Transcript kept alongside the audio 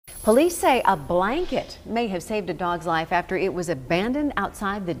Police say a blanket may have saved a dog's life after it was abandoned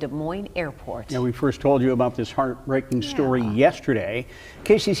outside the Des Moines airport. Yeah, we first told you about this heartbreaking story yesterday.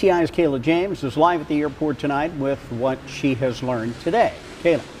 KCCI's Kayla James is live at the airport tonight with what she has learned today.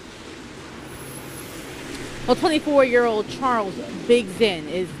 Kayla. Well, 24-year-old Charles Bigson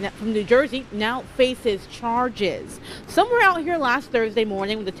is from New Jersey, now faces charges. Somewhere out here last Thursday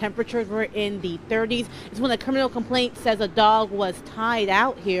morning when the temperatures were in the 30s is when a criminal complaint says a dog was tied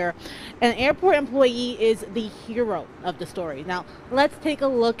out here. An airport employee is the hero of the story. Now, let's take a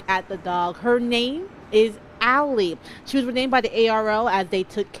look at the dog. Her name is Allie. She was renamed by the ARO as they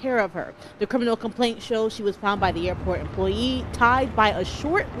took care of her. The criminal complaint shows she was found by the airport employee tied by a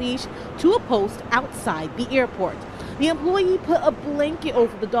short leash to a post outside the airport. The employee put a blanket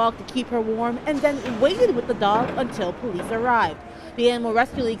over the dog to keep her warm and then waited with the dog until police arrived. The Animal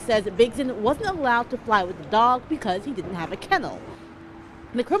Rescue League says Bigson wasn't allowed to fly with the dog because he didn't have a kennel.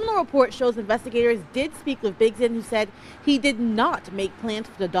 The criminal report shows investigators did speak with Bigson, who said he did not make plans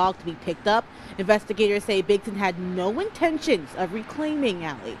for the dog to be picked up. Investigators say Bigson had no intentions of reclaiming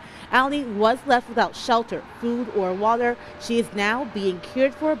Allie. Allie was left without shelter, food, or water. She is now being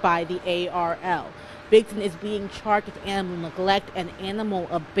cared for by the ARL. Bigson is being charged with animal neglect and animal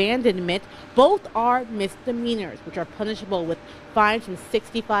abandonment. Both are misdemeanors, which are punishable with fines from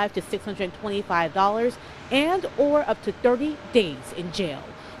 $65 to $625 and or up to 30 days in jail.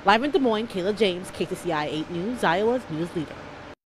 Live in Des Moines, Kayla James, KCCI 8 News, Iowa's news leader.